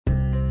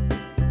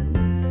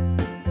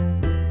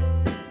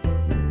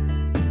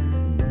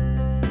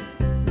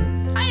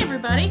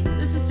everybody.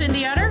 This is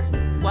Cindy Utter.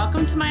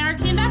 Welcome to my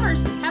artsy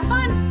endeavors. Have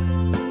fun!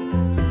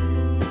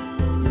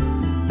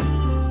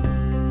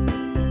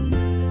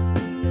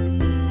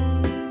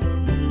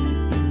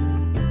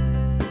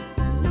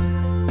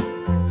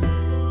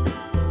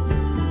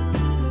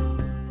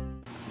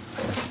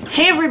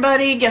 Hey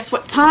everybody, guess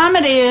what time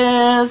it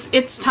is?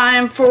 It's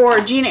time for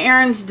Gina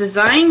Aaron's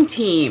design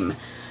team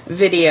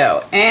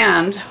video,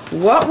 and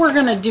what we're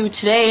gonna do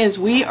today is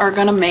we are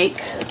gonna make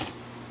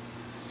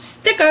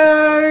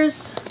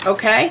stickers.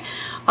 Okay,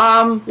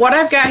 what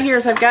I've got here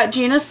is I've got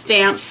Gina's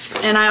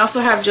stamps, and I also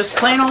have just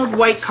plain old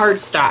white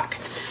cardstock.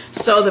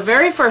 So the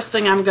very first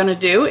thing I'm going to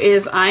do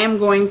is I am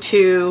going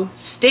to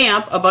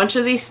stamp a bunch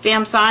of these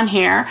stamps on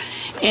here,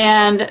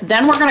 and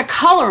then we're going to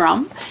color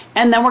them,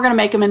 and then we're going to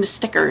make them into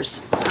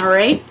stickers.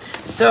 Alright,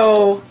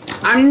 so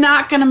I'm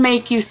not going to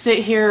make you sit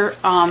here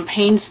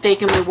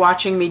painstakingly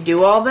watching me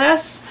do all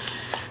this.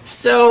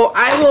 So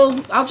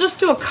I'll just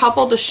do a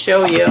couple to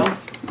show you.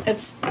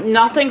 It's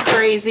nothing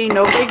crazy,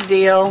 no big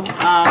deal.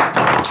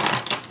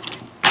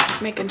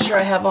 Making sure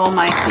I have all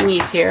my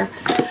thingies here.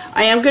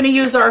 I am going to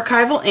use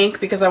archival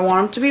ink because I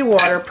want them to be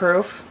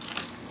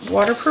waterproof.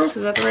 Waterproof,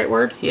 is that the right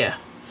word? Yeah.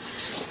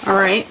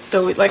 Alright,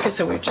 so like I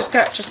said, we've just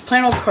got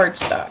plain old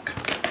cardstock.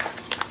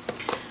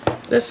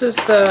 This is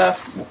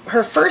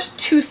her first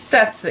two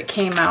sets that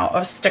came out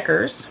of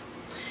stickers.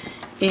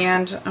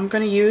 And we're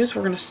going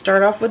to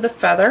start off with the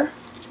feather.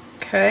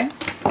 Okay.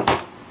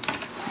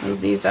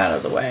 Move these out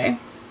of the way.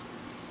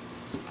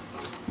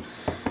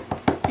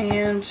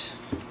 And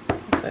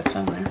that's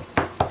on there.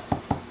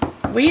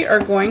 We are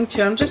going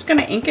to, I'm just going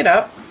to ink it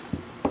up.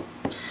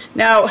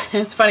 Now,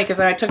 it's funny because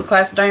I took a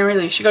class with Diane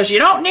Riley. She goes, you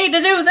don't need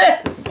to do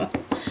this.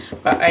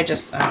 But I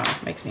just,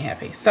 makes me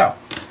happy. So,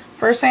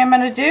 first thing I'm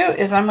going to do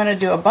is I'm going to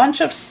do a bunch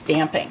of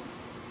stamping.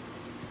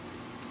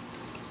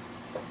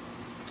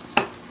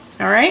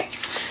 Alright,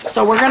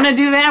 so we're going to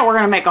do that. We're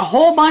going to make a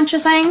whole bunch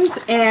of things.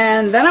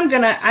 And then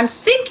I'm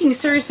thinking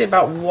seriously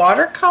about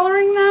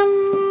watercoloring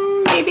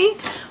them, maybe.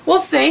 We'll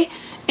see.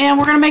 And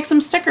we're going to make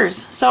some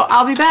stickers. So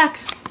I'll be back.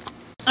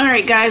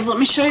 Alright guys, let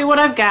me show you what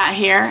I've got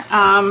here.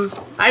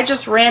 I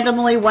just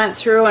randomly went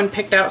through and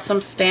picked out some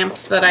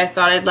stamps that I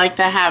thought I'd like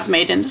to have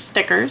made into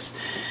stickers.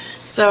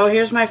 So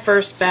here's my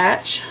first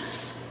batch.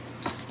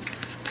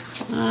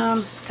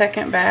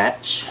 Second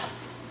batch.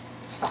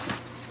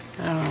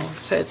 I don't know,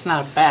 so it's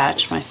not a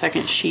batch, my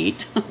second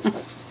sheet.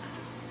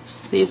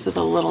 These are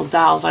the little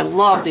dolls. I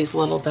love these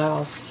little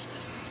dolls.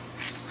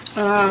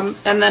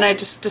 And then I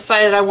just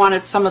decided I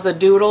wanted some of the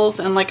doodles,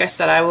 and like I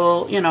said, I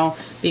will,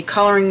 be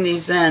coloring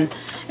these in.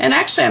 And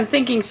actually I'm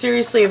thinking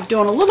seriously of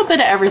doing a little bit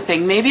of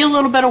everything. Maybe a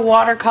little bit of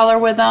watercolor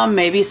with them,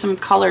 maybe some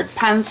colored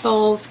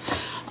pencils.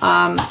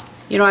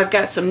 I've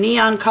got some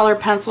neon color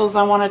pencils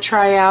I want to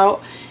try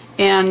out.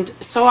 And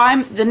so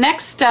the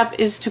next step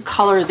is to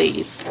color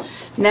these.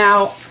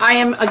 Now, I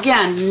am,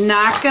 again,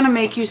 not going to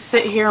make you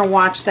sit here and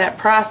watch that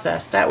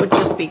process. That would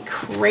just be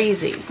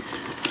crazy.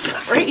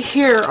 Right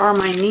here are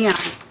my neon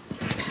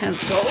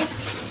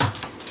pencils,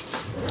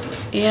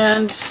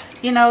 and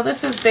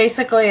this is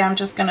basically, I'm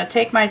just going to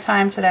take my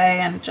time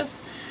today and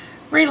just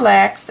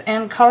relax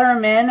and color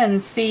them in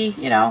and see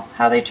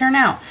how they turn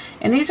out.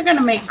 And these are going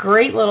to make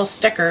great little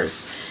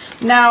stickers.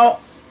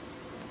 Now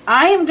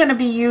I am going to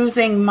be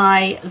using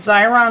my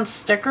Xyron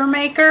sticker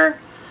maker.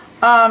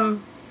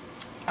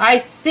 I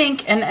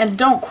think, and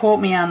don't quote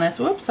me on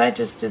this. Whoops, I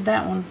just did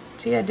that one.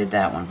 See, I did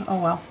that one.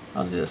 Oh well,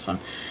 I'll do this one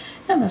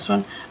and this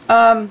one.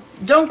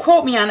 Don't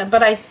quote me on it,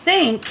 but I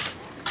think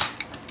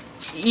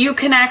you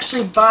can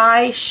actually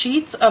buy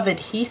sheets of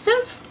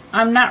adhesive.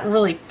 I'm not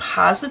really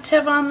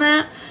positive on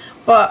that,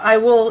 but I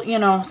will,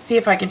 see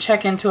if I can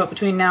check into it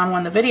between now and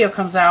when the video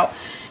comes out.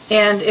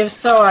 And if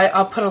so,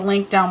 I'll put a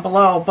link down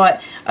below.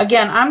 But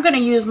again, I'm going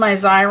to use my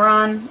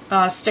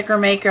Xyron sticker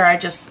maker. I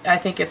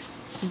think it's,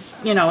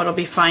 it'll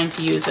be fine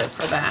to use it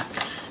for that.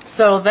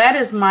 So that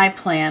is my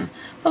plan.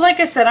 But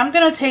like I said, I'm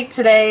going to take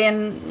today,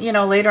 and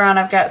later on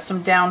I've got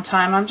some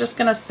downtime. I'm just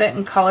going to sit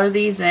and color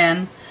these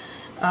in,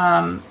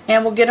 and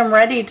we'll get them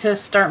ready to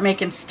start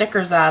making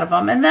stickers out of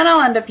them. And then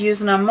I'll end up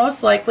using them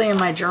most likely in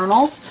my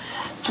journals,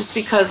 just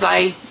because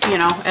as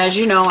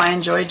you know, I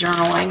enjoy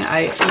journaling.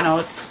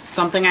 It's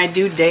something I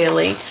do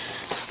daily.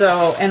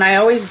 So, and I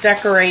always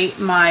decorate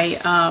my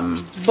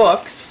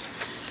books.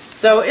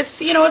 So it's,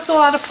 it's a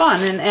lot of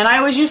fun, and I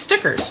always use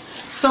stickers.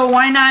 So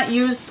why not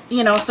use,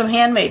 some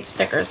handmade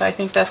stickers? I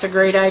think that's a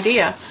great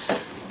idea.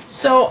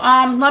 So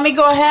let me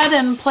go ahead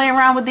and play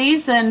around with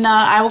these, and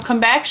I will come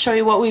back, show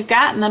you what we've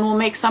got, and then we'll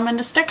make some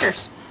into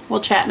stickers. We'll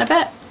chat in a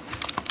bit.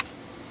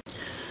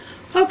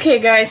 Okay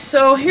guys,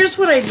 so here's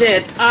what I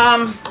did.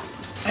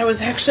 I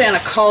was actually on a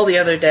call the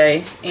other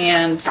day,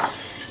 and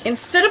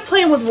instead of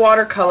playing with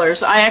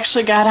watercolors, I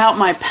actually got out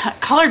my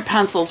colored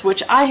pencils,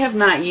 which I have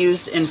not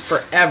used in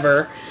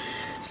forever.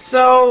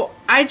 So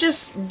I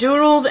just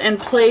doodled and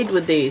played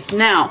with these.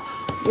 Now,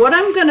 what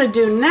I'm going to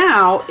do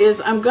now is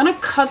I'm going to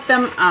cut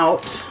them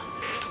out.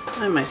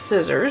 I have my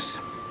scissors.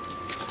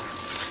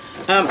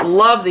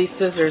 Love these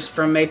scissors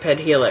from Maped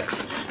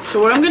Helix. So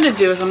what I'm going to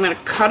do is I'm going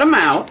to cut them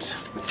out,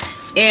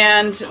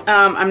 And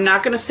I'm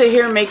not going to sit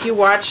here and make you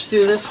watch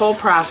through this whole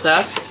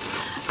process.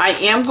 I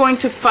am going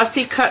to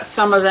fussy cut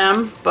some of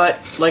them, but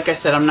like I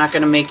said, I'm not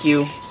going to make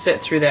you sit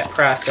through that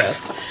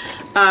process.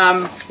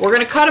 We're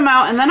going to cut them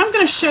out, and then I'm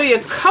going to show you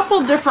a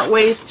couple different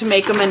ways to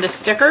make them into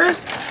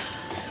stickers.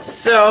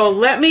 So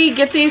let me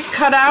get these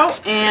cut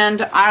out,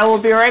 and I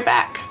will be right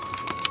back.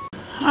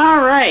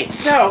 Alright,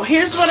 so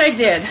here's what I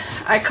did.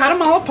 I cut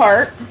them all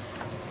apart.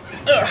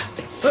 Ugh.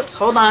 Whoops,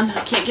 hold on.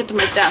 I can't get to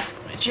my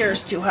desk. My chair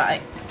is too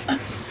high.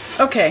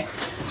 Okay,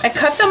 I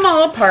cut them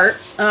all apart.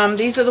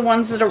 These are the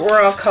ones that were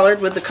all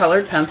colored with the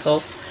colored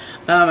pencils.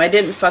 I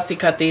didn't fussy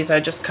cut these, I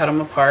just cut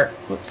them apart.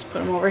 Whoops,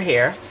 put them over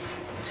here.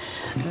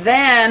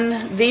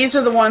 Then, these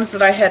are the ones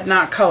that I had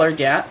not colored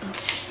yet.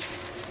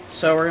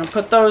 So we're going to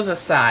put those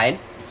aside.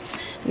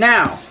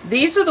 Now,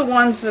 these are the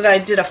ones that I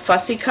did a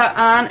fussy cut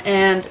on,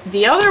 and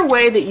the other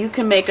way that you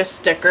can make a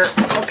sticker,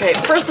 okay,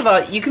 first of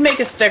all, you can make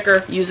a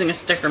sticker using a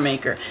sticker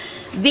maker.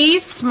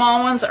 These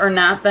small ones are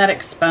not that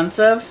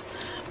expensive,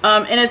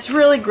 and it's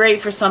really great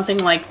for something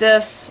like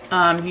this.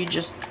 You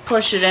just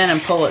push it in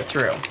and pull it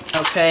through,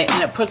 okay,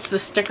 and it puts the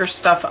sticker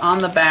stuff on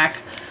the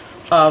back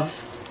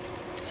of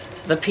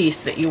the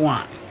piece that you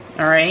want,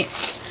 alright?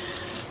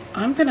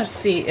 I'm going to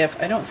see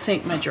if, I don't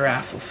think my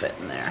giraffe will fit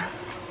in there.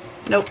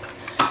 Nope.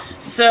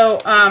 So,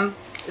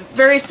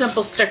 very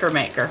simple sticker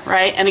maker,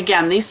 right? And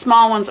again, these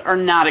small ones are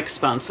not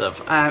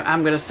expensive.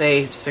 I'm going to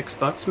say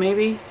 $6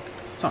 maybe,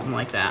 something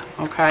like that,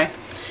 okay?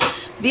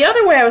 The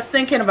other way I was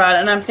thinking about it,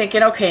 and I'm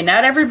thinking, okay,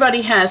 not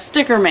everybody has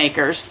sticker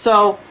makers,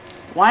 so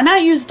why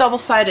not use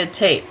double-sided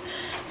tape?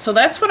 So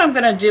that's what I'm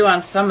going to do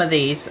on some of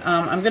these.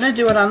 I'm going to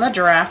do it on the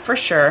giraffe for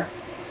sure.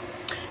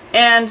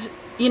 And,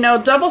 you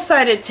know,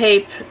 double-sided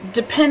tape,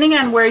 depending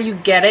on where you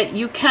get it,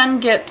 you can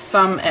get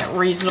some at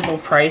reasonable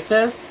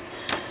prices.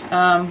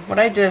 What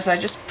I did is I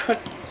just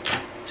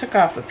took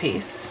off a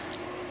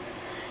piece,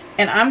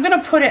 and I'm going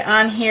to put it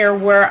on here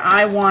where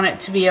I want it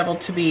to be able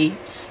to be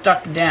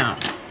stuck down.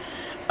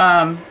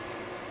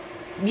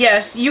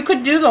 Yes, you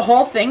could do the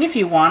whole thing if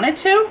you wanted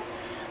to,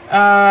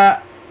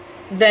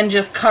 then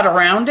just cut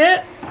around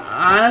it.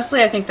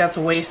 Honestly, I think that's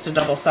a waste of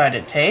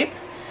double-sided tape.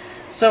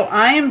 So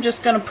I am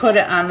just going to put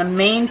it on the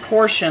main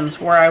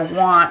portions where I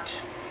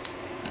want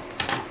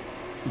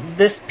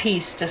this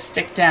piece to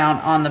stick down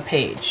on the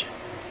page.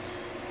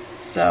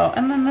 So,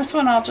 and then this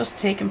one I'll just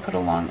take and put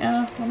along,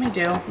 let me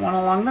do one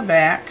along the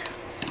back.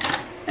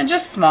 And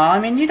just small, I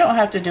mean, you don't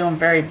have to do them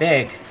very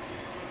big.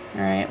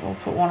 Alright, we'll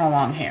put one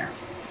along here.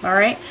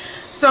 Alright,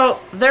 so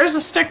there's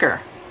a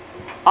sticker.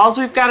 All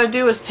we've got to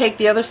do is take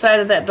the other side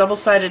of that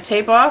double-sided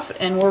tape off,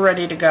 and we're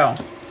ready to go.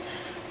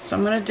 So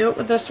I'm going to do it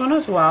with this one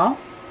as well.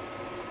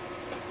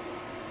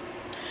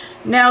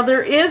 Now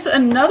there is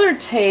another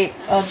tape,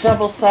 a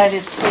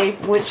double-sided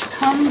tape, which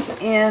comes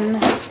in,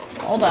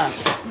 hold on.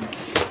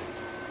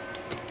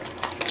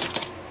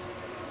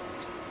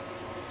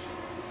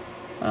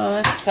 Oh,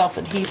 that's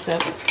self-adhesive.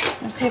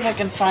 Let's see if I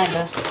can find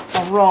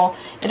a roll.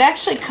 It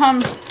actually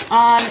comes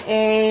on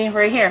a,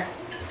 right here.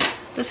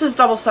 This is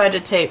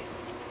double-sided tape,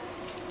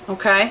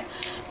 okay?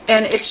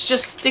 And it's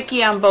just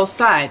sticky on both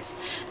sides.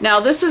 Now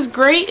this is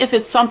great if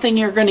it's something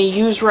you're going to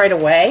use right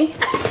away.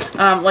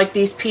 Like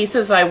these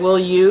pieces I will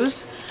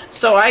use.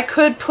 So I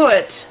could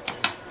put,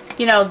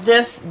 you know,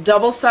 this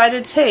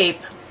double-sided tape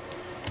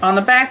on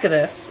the back of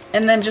this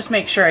and then just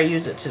make sure I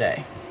use it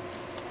today.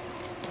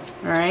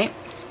 Alright?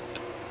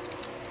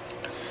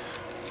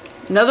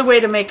 Another way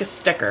to make a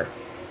sticker.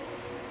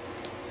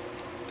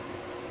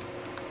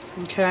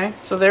 Okay,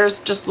 so there's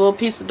just a little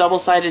piece of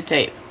double-sided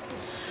tape.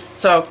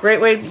 So,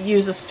 great way to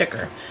use a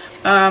sticker.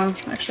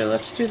 Actually,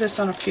 let's do this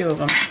on a few of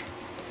them.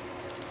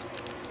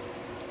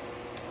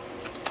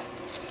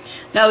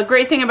 Now, the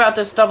great thing about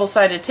this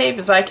double-sided tape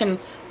is I can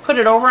put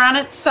it over on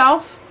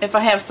itself if I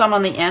have some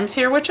on the ends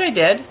here, which I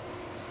did.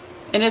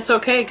 And it's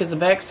okay because the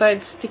back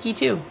side's sticky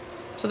too.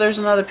 So there's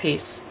another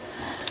piece.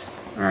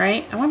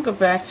 Alright, I want to go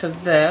back to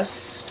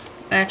this.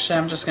 Actually,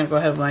 I'm just going to go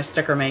ahead with my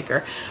sticker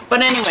maker.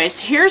 But anyways,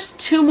 here's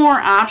two more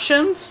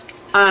options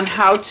on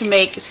how to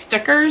make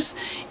stickers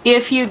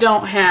if you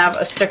don't have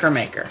a sticker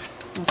maker.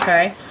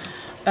 Okay,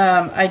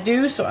 I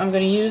do, so I'm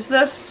going to use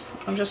this.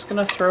 I'm just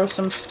going to throw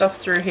some stuff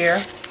through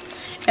here.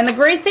 And the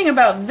great thing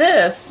about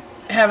this,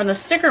 having a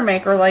sticker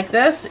maker like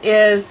this,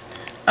 is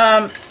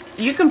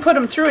you can put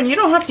them through and you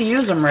don't have to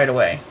use them right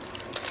away.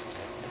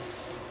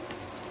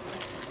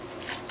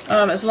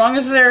 As long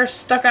as they're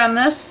stuck on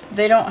this,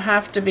 they don't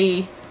have to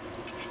be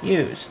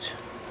used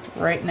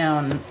right now,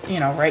 and you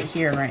know, right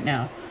here and right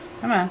now.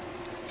 Come on.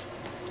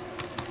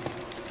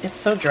 It's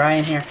so dry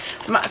in here.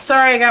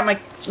 Sorry, I got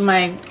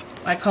my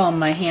I call them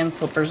my hand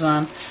slippers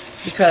on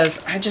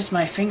because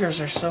my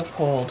fingers are so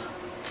cold.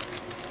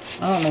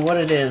 I don't know what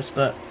it is,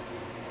 but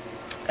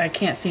I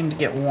can't seem to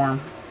get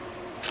warm.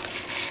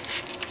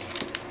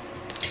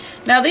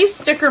 Now these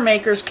sticker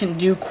makers can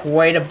do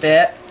quite a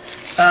bit.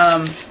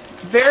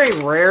 Very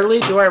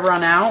rarely do I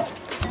run out.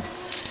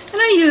 And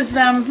I use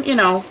them, you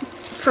know,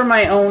 for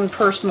my own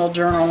personal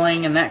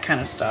journaling and that kind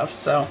of stuff.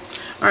 So,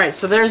 Alright,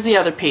 so there's the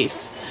other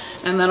piece.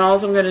 And then all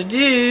I'm going to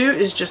do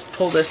is just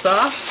pull this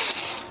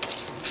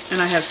off,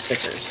 and I have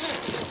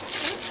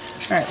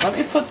stickers. Alright, let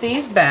me put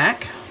these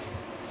back.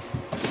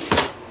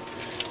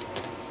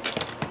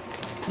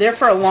 There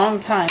for a long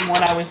time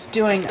when I was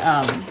doing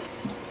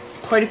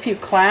quite a few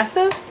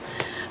classes,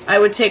 I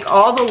would take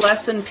all the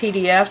lesson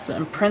PDFs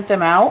and print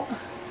them out.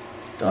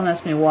 Don't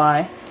ask me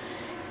why.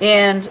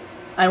 And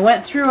I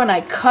went through and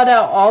I cut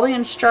out all the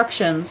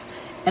instructions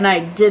and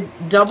I did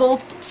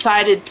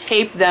double-sided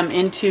tape them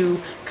into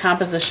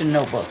composition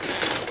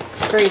notebooks.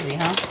 Crazy,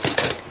 huh?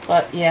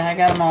 But yeah, I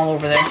got them all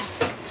over there.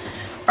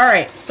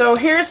 Alright, so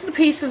here's the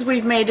pieces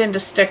we've made into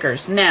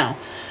stickers. Now,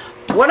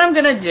 what I'm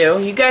going to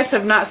do, you guys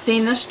have not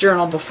seen this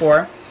journal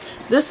before.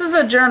 This is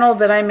a journal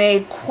that I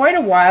made quite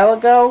a while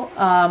ago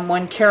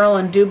when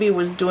Carolyn Doobie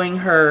was doing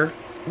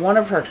one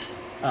of her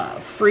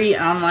free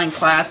online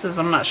classes.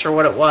 I'm not sure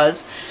what it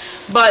was,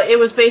 but it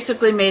was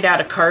basically made out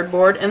of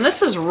cardboard, and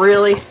this is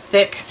really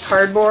thick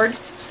cardboard.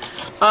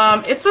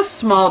 It's a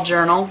small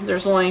journal.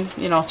 There's only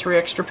 3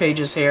 extra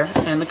pages here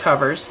and the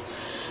covers.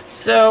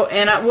 So,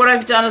 and what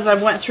I've done is I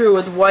went through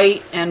with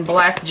white and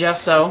black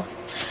gesso.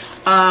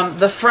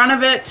 The front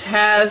of it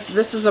has,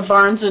 this is a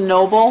Barnes &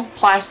 Noble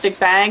plastic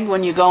bag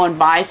when you go and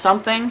buy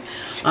something.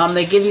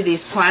 They give you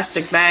these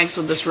plastic bags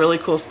with this really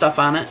cool stuff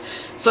on it.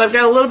 So I've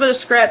got a little bit of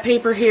scrap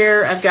paper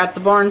here, I've got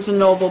the Barnes &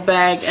 Noble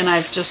bag, and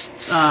I've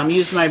just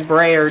used my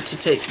brayer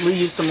to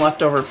use some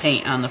leftover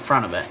paint on the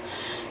front of it.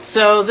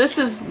 So this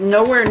is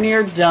nowhere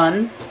near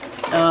done.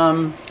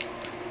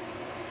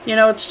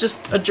 It's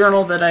just a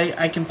journal that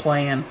I can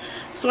play in.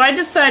 So I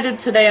decided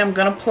today I'm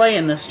going to play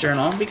in this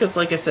journal because,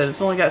 like I said, it's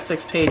only got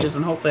 6 pages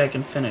and hopefully I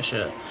can finish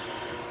it.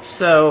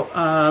 So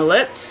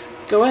let's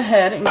go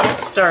ahead and get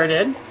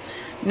started.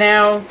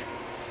 Now,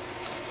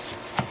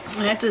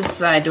 I have to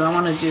decide, do I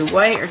want to do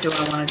white or do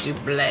I want to do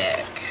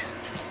black?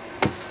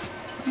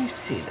 Let me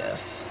see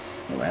this.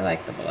 Oh, I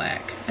like the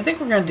black. I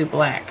think we're going to do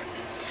black.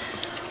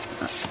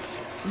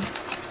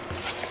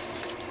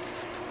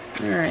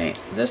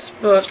 Alright, this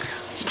book,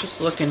 I'm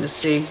just looking to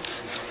see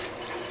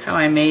how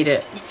I made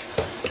it.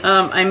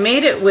 I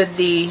made it with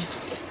the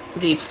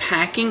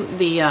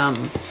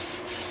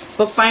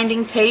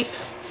bookbinding tape.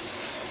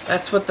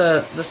 That's what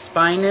the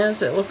spine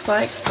is, it looks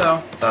like,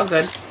 so it's all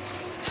good.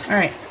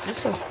 Alright,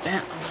 this is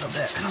bent a little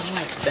bit. I don't know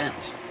why it's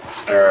bent.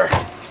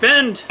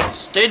 Bend!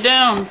 Stay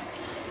down!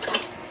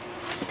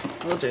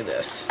 We'll do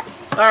this.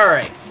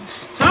 Alright.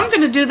 So I'm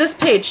going to do this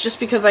page just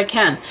because I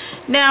can.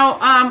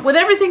 Now, with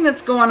everything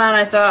that's going on,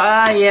 I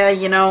thought,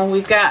 yeah,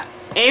 we've got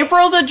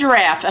April the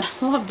giraffe. And I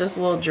love this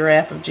little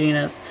giraffe of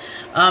Gina's.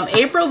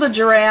 April the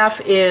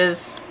giraffe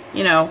is,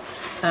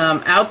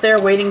 out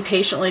there waiting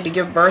patiently to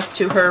give birth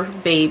to her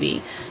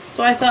baby.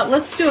 So I thought,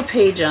 let's do a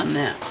page on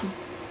that.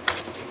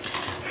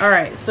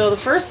 Alright, so the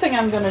first thing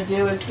I'm going to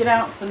do is get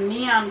out some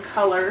neon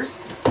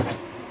colors.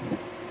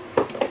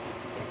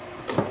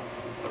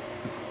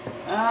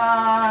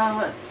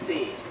 Let's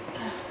see.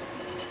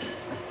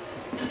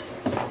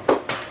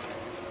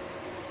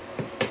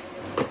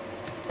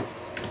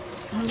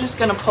 I'm just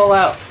going to pull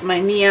out my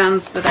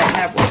neons that I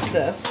have like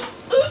this.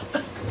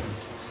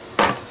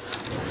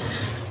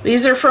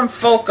 These are from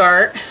Folk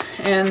Art,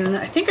 and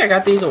I think I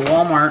got these at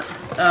Walmart.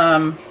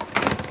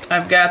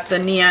 I've got the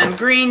neon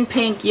green,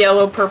 pink,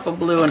 yellow, purple,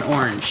 blue, and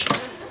orange.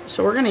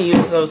 So we're going to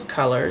use those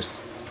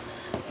colors.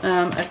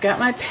 I've got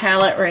my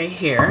palette right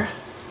here.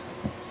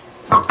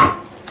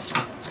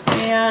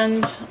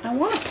 And I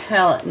want a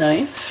palette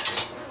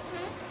knife,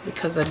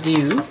 because I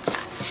do.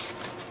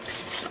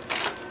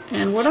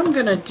 And what I'm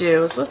going to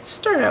do is, let's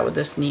start out with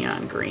this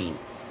neon green.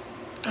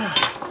 I'm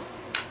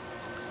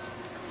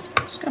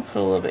just going to put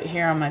a little bit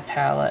here on my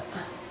palette.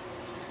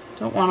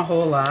 Don't want a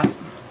whole lot.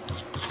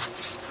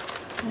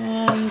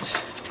 And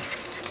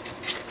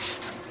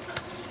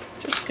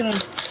just going to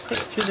put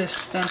it through this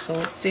stencil.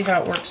 Let's see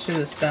how it works through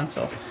the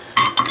stencil.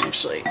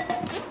 Actually,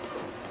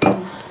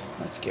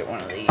 let's get one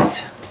of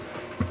these.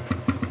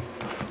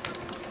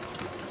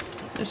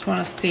 Just want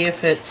to see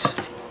if it...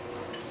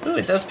 Ooh,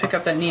 it does pick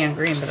up that neon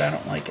green, but I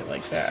don't like it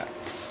like that.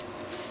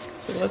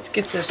 So let's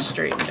get this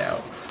straightened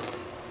out.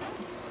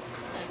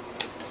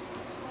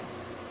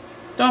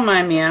 Don't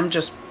mind me, I'm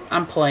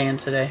playing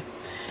today.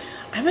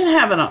 I've been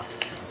having a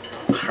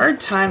hard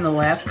time the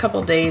last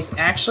couple days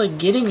actually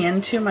getting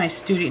into my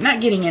studio. Not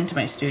getting into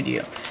my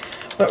studio,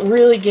 but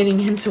really getting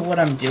into what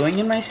I'm doing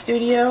in my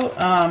studio.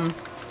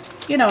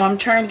 I'm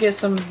trying to get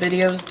some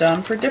videos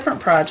done for different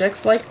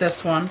projects like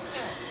this one.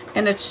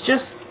 And it's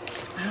just,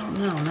 I don't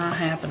know, not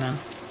happening.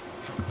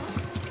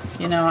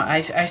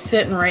 I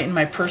sit and write in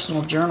my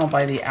personal journal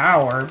by the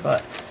hour,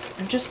 but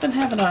I've just been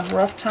having a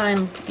rough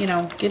time,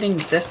 getting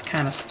this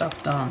kind of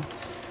stuff done.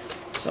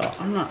 So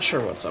I'm not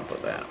sure what's up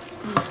with that.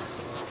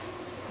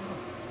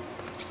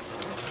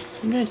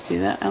 You guys see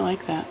that? I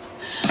like that.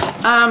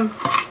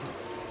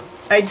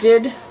 I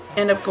did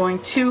end up going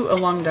to a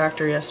lung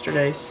doctor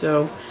yesterday,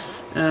 so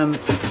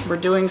we're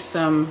doing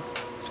some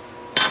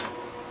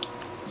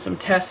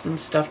tests and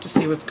stuff to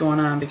see what's going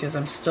on because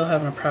I'm still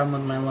having a problem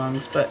with my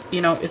lungs, but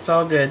it's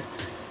all good.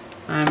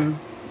 I'm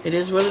it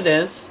is what it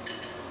is.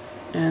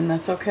 And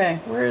that's okay.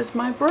 Where is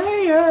my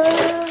brayer?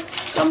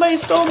 Somebody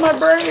stole my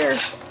brayer.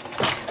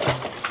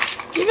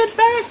 Give it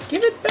back.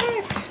 Give it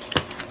back.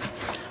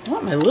 I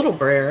want my little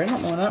brayer. I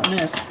don't know what that one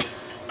is.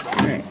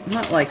 Alright, I'm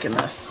not liking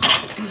this.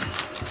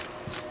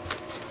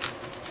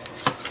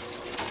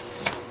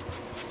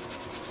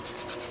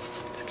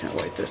 Just kind of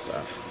wipe this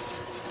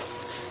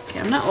off. Okay,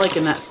 I'm not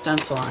liking that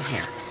stencil on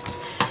here.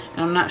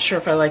 And I'm not sure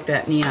if I like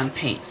that neon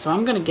paint. So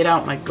I'm going to get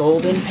out my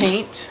golden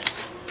paint,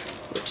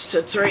 which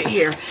sits right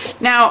here.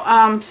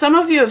 Now, some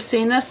of you have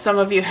seen this, some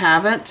of you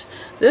haven't.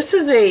 This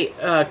is a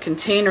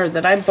container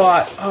that I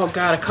bought, oh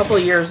God, a couple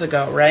of years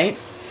ago, right?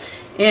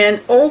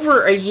 And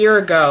over a year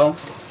ago,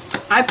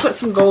 I put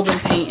some golden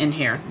paint in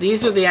here.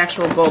 These are the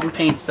actual golden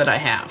paints that I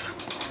have.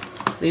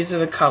 These are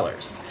the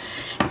colors.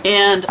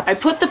 And I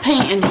put the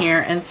paint in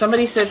here, and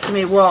somebody said to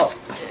me, well,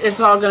 it's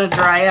all going to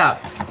dry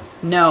up.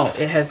 No,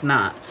 it has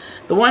not.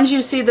 The ones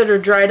you see that are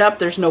dried up,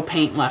 there's no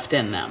paint left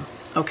in them,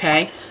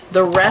 okay?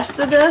 The rest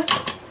of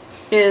this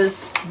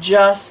is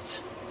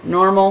just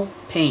normal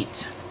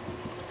paint.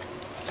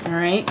 All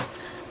right?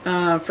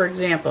 For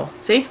example,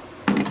 see?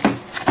 I'm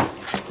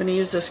going to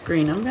use this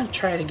green. I'm going to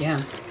try it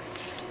again.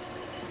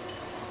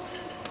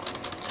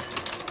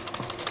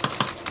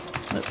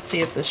 Let's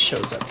see if this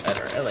shows up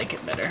better. I like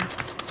it better.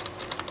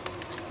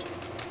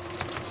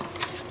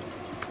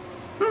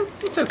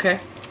 It's okay.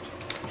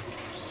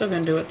 Still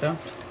going to do it though.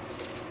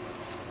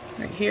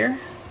 Right here.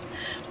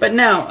 But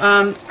no,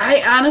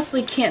 I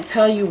honestly can't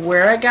tell you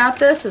where I got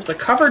this. It's a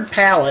covered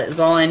palette is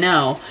all I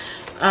know.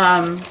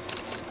 I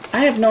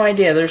have no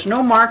idea. There's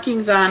no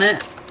markings on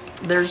it.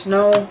 There's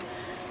no...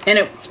 And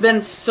it's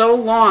been so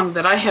long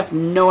that I have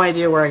no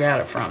idea where I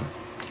got it from.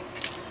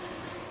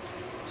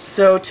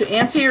 So to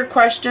answer your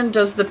question,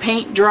 does the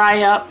paint dry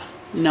up?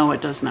 No,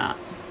 it does not.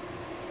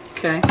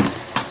 Okay.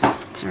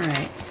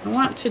 Alright. I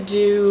want to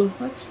do...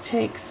 Let's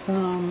take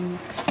some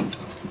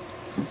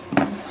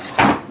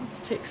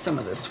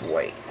of this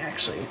white.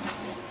 Actually,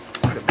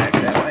 put it back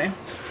that way.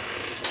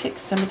 Let's take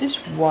some of this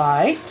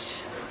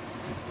white.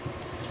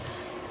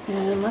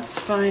 And let's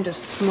find a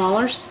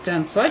smaller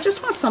stencil. I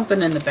just want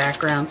something in the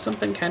background,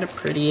 something kind of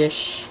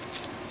pretty-ish.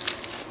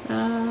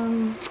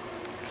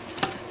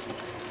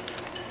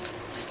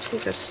 Let's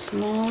take a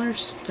smaller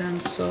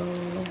stencil.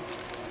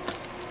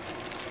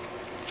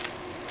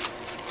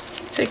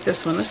 Take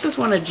this one. This is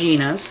one of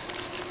Gina's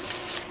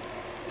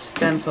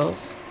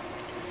stencils.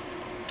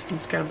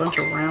 It's got a bunch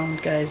of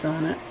round guys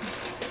on it.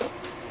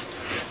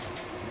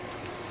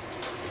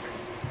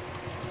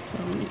 So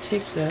let me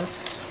take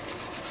this.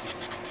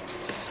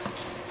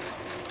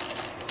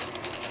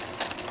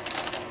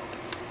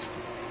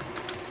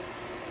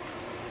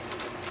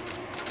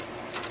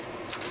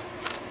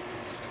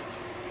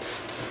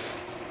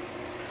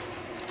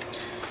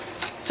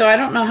 So I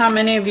don't know how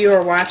many of you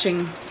are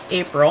watching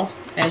April.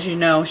 As you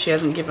know, she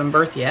hasn't given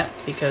birth yet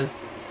because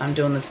I'm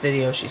doing this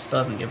video. She still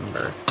hasn't given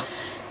birth.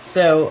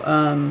 So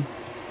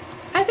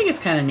I think it's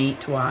kind of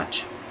neat to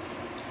watch.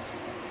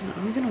 Now,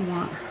 I'm going to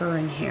want her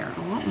in here. I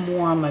want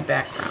more on my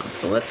background.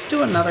 So let's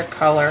do another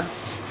color.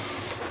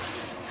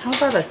 How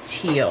about a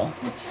teal?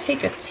 Let's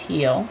take a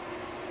teal.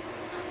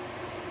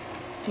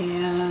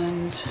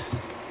 And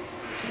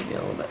maybe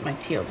a little bit. My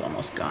teal's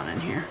almost gone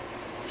in here.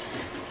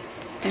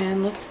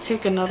 And let's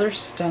take another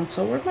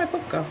stencil. Where'd my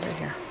book go? Right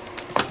here.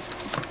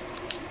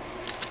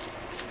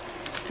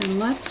 And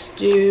let's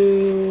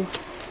do...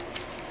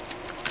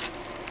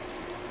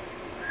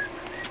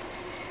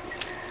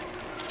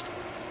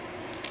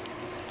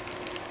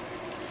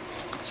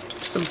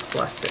 some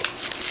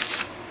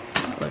pluses.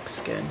 That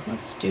looks good.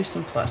 Let's do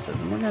some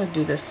pluses, and we're going to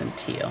do this in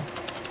teal.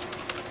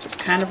 Just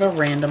kind of a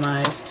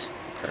randomized.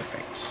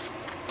 Perfect.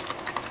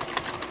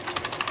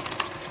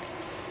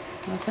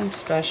 Nothing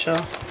special.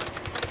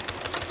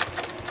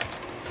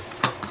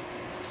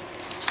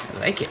 I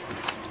like it.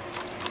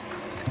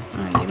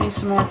 All right, give me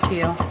some more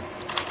teal.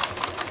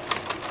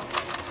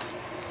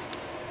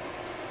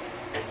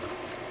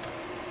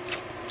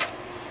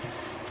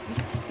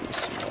 Do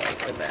some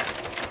white with that.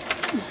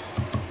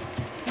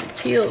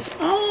 Teal's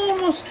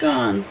almost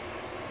gone.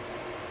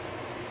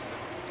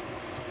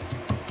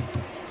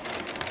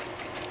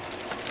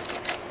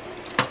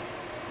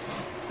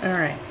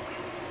 Alright.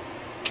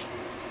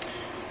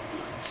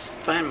 Let's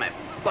find my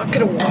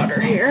bucket of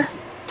water here.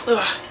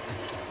 Ugh.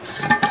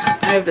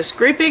 I have this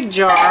great big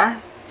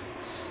jar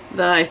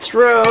that I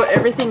throw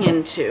everything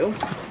into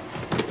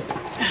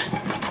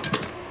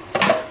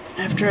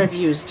after I've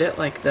used it,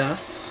 like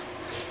this.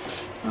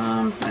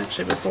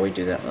 Actually, before we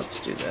do that, let's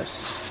do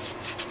this.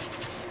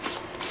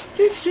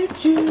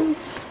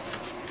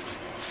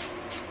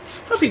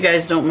 Hope you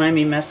guys don't mind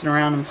me messing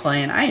around and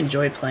playing. I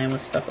enjoy playing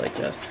with stuff like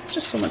this. It's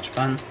just so much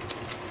fun.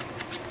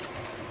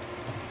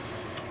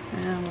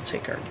 And we'll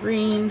take our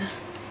green.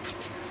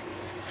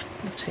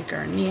 We'll take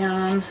our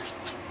neon.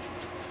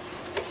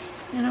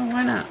 You know,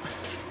 why not?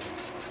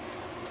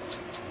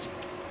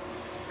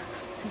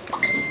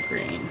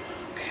 Green.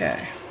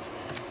 Okay.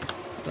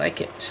 I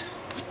like it.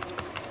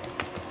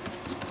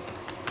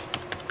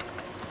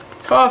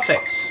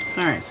 Perfect.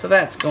 All right, so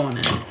that's going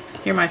in.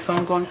 Hear my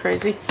phone going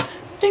crazy?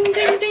 Ding, ding,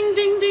 ding,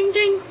 ding, ding,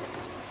 ding.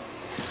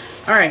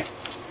 All right.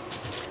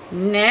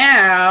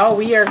 Now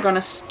we are going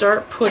to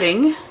start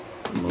putting,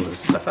 move this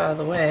stuff out of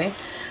the way,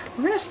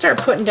 we're going to start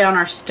putting down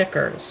our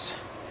stickers.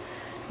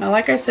 Now,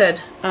 like I said,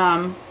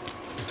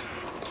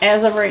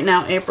 as of right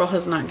now, April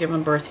has not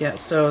given birth yet,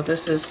 so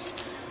this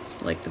is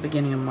like the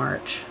beginning of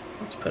March.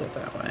 Let's put it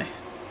that way.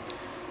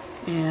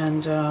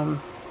 And,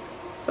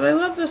 but I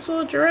love this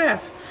little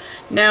giraffe.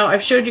 Now,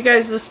 I've showed you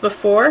guys this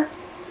before.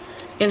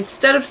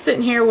 Instead of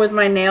sitting here with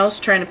my nails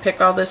trying to pick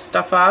all this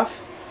stuff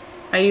off,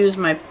 I use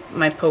my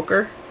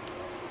poker.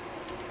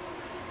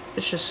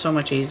 It's just so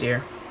much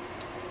easier.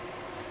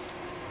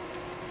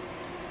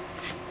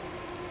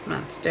 Come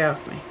on, stay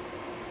off me.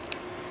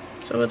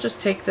 So we'll just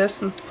take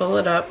this and pull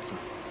it up.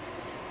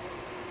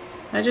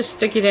 I just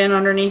stick it in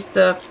underneath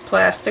the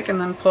plastic and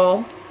then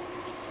pull.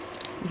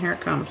 And here it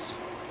comes.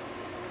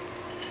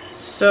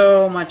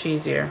 So much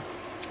easier.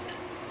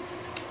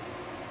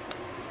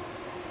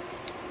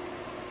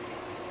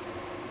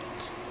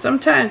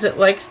 Sometimes it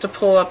likes to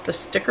pull up the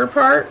sticker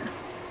part,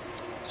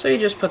 so you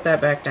just put that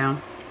back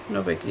down.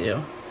 No big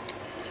deal.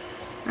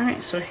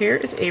 Alright, so here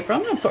is April.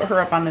 I'm going to put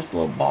her up on this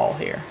little ball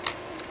here.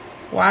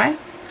 Why?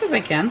 Because I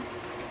can.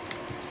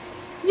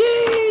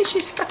 Yay,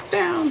 she's stuck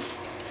down.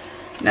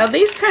 Now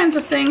these kinds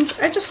of things,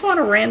 I just want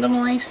to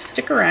randomly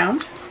stick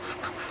around.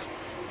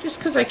 Just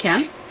because I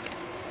can.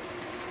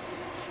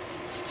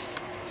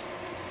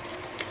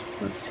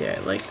 Let's see, I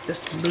like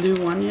this blue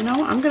one. You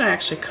know, I'm going to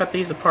actually cut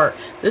these apart.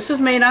 This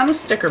is made on the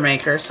sticker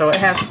maker, so it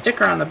has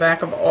sticker on the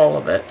back of all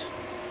of it.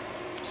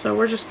 So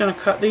we're just going to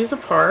cut these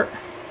apart.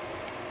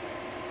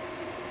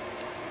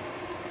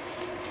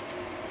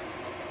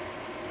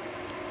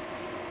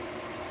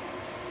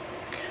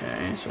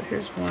 Okay, so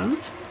here's one.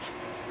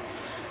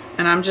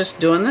 And I'm just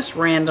doing this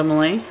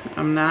randomly.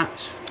 I'm not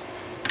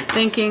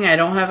thinking, I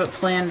don't have it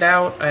planned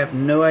out. I have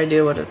no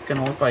idea what it's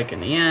going to look like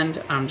in the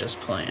end. I'm just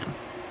playing.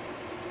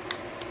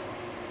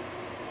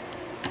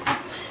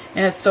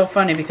 And it's so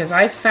funny because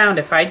I found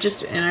if I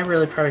just, and I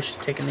really probably should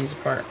have taken these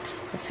apart.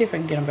 Let's see if I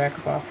can get them back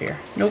up off here.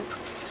 Nope.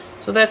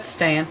 So that's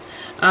staying.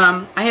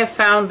 I have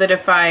found that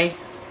if I,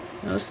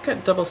 well, this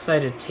got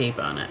double-sided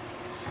tape on it.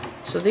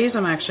 So these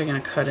I'm actually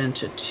going to cut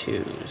into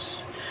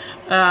twos.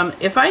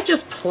 If I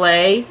just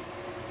play,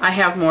 I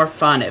have more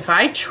fun. If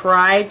I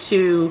try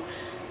to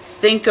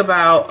think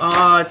about,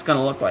 oh, it's going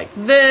to look like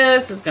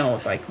this, it's going to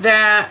look like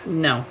that,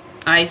 no.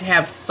 I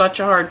have such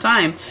a hard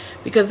time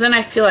because then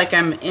I feel like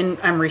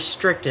I'm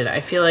restricted. I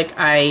feel like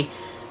I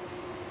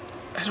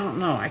don't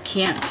know, I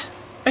can't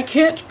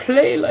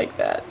play like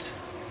that.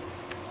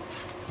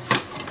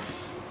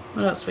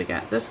 What else we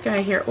got? This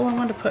guy here. Oh, I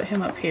want to put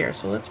him up here.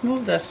 So let's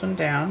move this one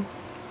down.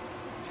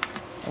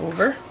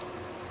 Over.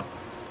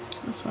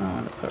 This one I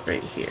want to put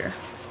right here.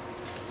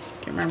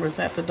 Can't remember, is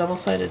that the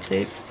double-sided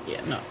tape?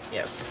 Yeah, no,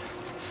 yes.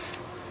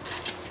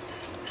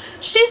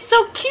 She's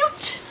so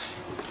cute!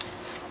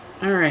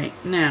 Alright,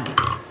 now,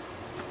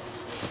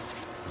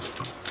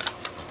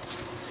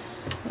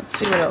 let's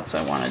see what else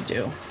I want to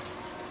do.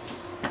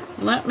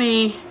 Let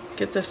me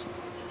get this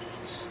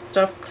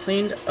stuff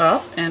cleaned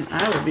up and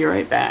I will be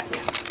right back.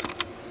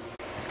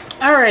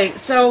 Alright,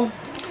 so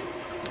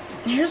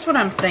here's what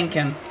I'm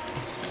thinking.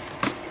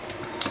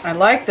 I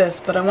like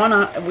this, but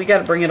we got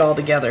to bring it all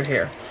together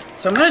here.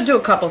 So I'm going to do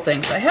a couple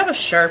things. I have a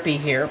Sharpie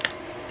here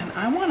and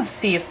I want to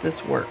see if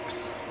this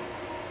works.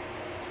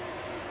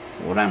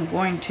 What I'm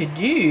going to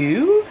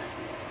do,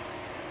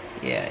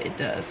 yeah, it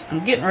does.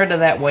 I'm getting rid of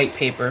that white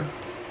paper.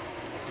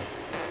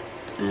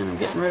 And I'm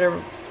getting rid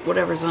of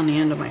whatever's on the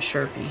end of my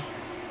Sharpie.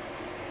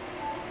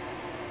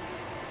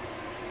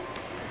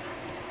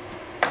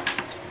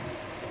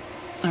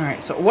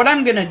 Alright, so what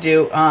I'm going to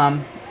do,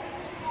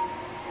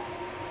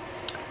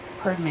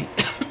 pardon me.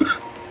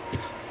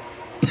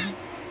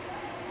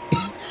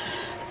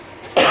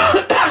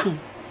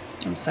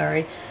 I'm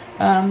sorry.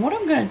 What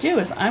I'm going to do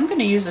is I'm going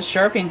to use a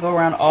Sharpie and go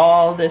around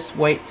all this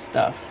white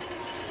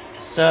stuff.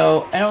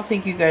 So I don't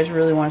think you guys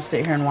really want to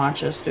sit here and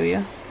watch this, do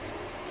you?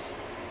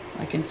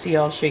 I can see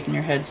y'all shaking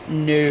your heads.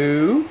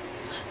 No.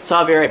 So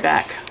I'll be right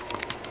back.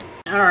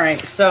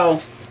 Alright,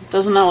 so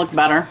doesn't that look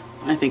better?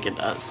 I think it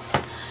does.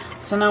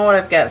 So now what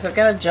I've got is I've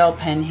got a gel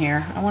pen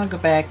here. I want to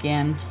go back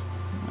in.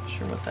 I'm not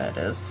sure what that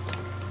is.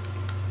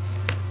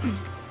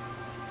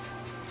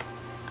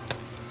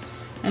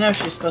 I know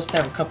she's supposed to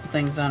have a couple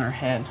things on her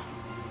head.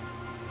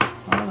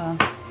 Hold on.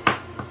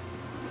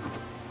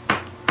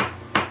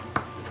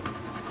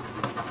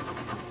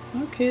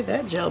 Okay,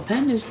 that gel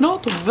pen is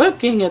not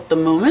working at the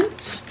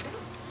moment.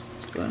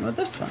 Let's go in with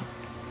this one.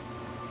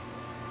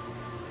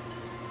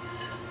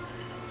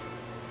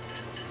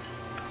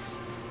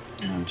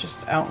 And I'm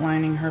just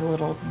outlining her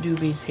little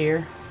doobies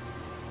here.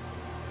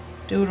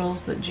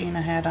 Doodles that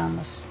Gina had on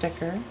the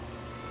sticker.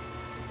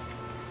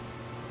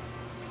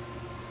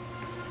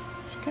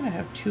 She's gonna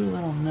have two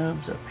little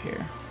nubs up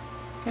here.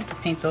 I have to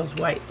paint those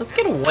white. Let's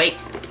get a white.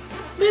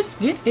 Let's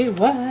get a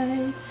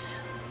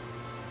white.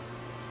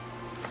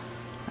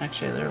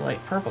 Actually, they're light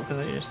purple because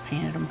I just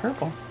painted them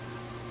purple.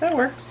 That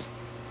works.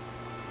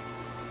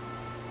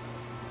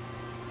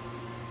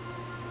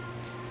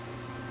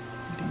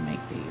 I'm gonna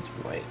make these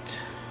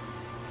white.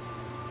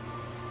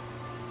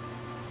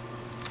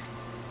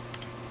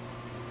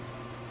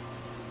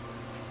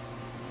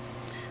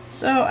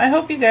 So I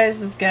hope you guys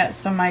have got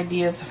some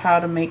ideas of how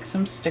to make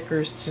some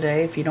stickers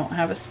today if you don't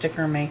have a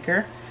sticker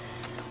maker.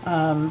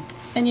 And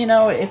you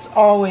know, it's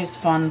always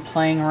fun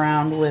playing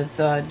around with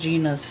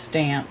Gina's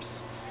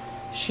stamps.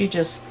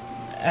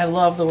 I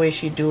love the way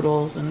she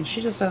doodles, and she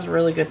just has a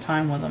really good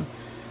time with them.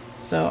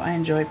 So I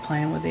enjoy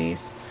playing with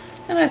these.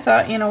 And I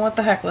thought, you know, what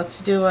the heck,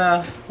 let's do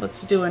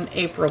an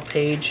April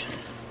page,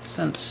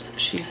 since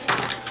she's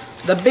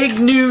the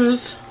big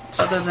news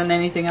other than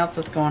anything else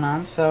that's going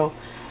on. So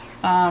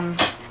I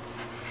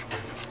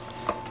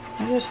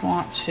just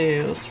want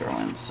to throw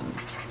in some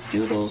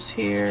doodles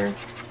here.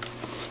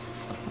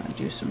 I'm going to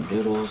do some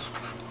doodles.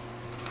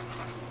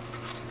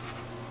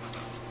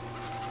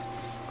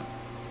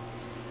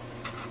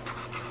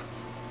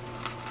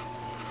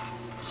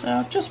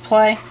 So just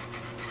play.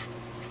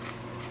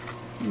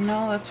 You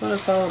know, that's what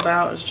it's all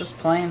about, is just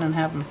playing and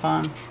having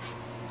fun.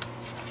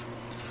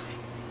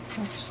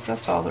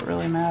 That's all that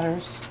really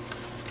matters.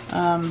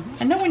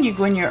 I know when you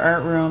go in your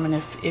art room, and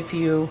if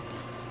you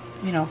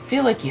know,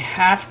 feel like you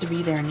have to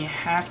be there and you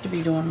have to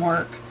be doing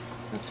work,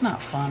 that's not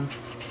fun.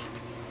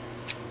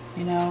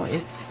 You know,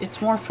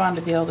 it's more fun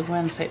to be able to go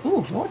in and say,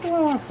 ooh, what do I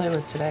want to play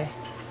with today?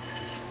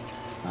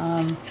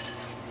 I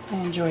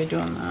enjoy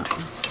doing that.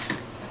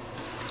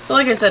 So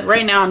like I said,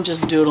 right now I'm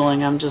just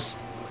doodling. I'm just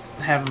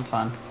having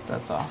fun.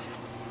 That's all.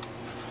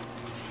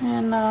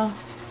 And,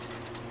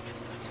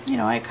 you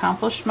know, I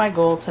accomplished my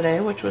goal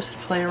today, which was to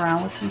play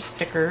around with some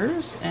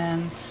stickers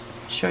and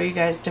show you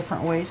guys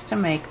different ways to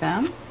make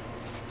them.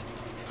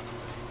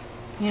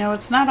 You know,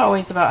 it's not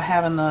always about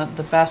having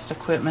the best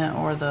equipment,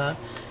 or the,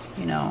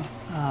 you know,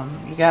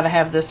 you got to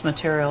have this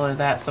material or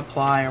that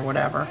supply or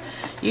whatever.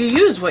 You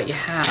use what you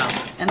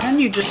have, and then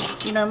you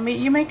just, you know,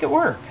 you make it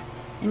work,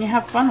 and you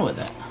have fun with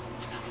it.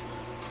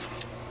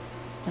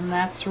 And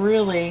that's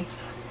really,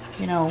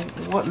 you know,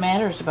 what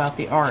matters about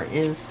the art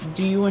is,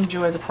 do you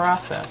enjoy the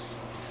process?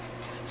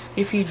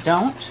 If you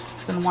don't,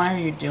 then why are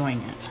you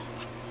doing it?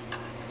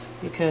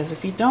 Because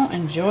if you don't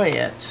enjoy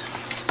it,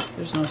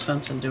 there's no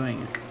sense in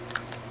doing it.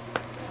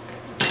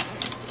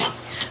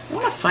 I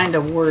want to find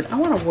a word. I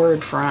want a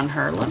word for on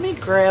her. Let me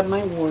grab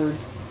my word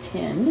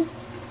tin.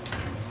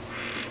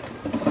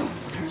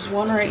 There's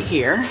one right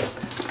here.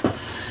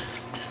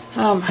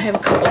 I have a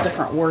couple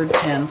different word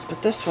tins,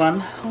 but this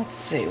one, let's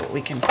see what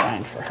we can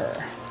find for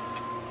her.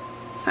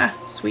 Ah,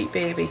 sweet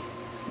baby.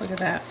 Look at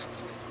that.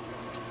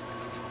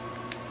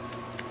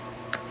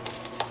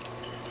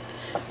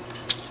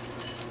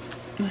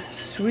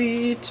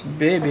 Sweet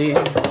baby.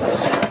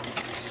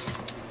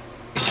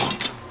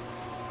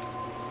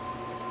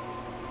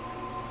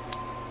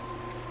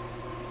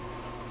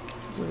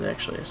 This is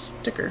actually a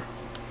sticker.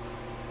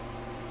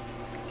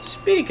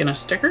 Speaking of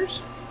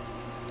stickers,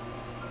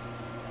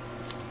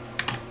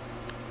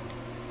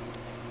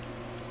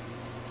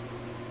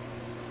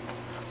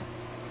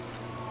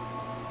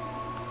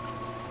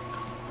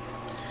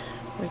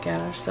 we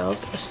got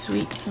ourselves a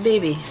sweet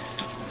baby.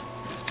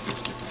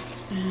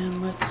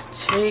 And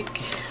let's take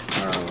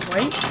our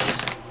white.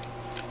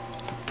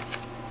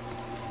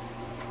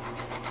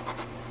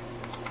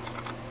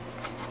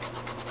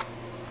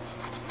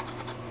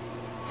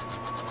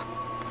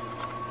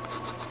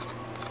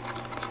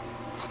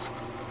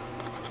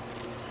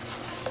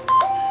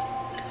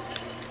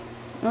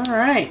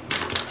 Alright,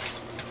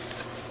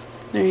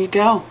 there you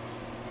go.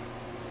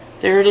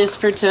 There it is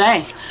for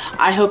today.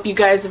 I hope you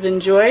guys have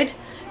enjoyed.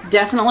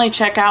 Definitely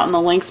check out in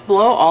the links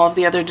below all of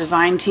the other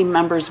design team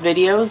members'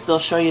 videos. They'll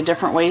show you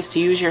different ways to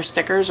use your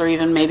stickers, or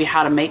even maybe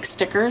how to make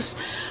stickers.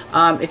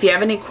 If you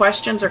have any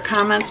questions or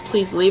comments,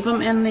 please leave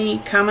them in the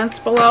comments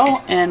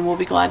below, and we'll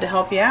be glad to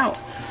help you out.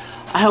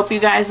 I hope you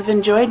guys have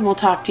enjoyed, and we'll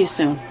talk to you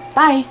soon.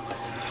 Bye!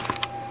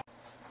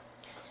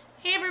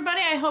 Hey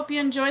everybody, I hope you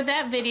enjoyed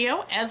that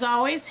video. As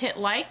always, hit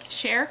like,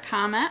 share,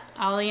 comment.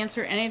 I'll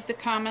answer any of the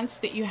comments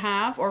that you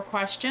have or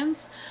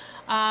questions.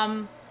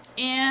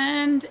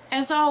 And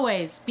as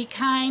always, be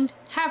kind,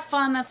 have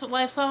fun, that's what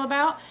life's all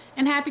about,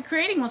 and happy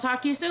creating. We'll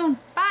talk to you soon.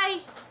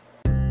 Bye!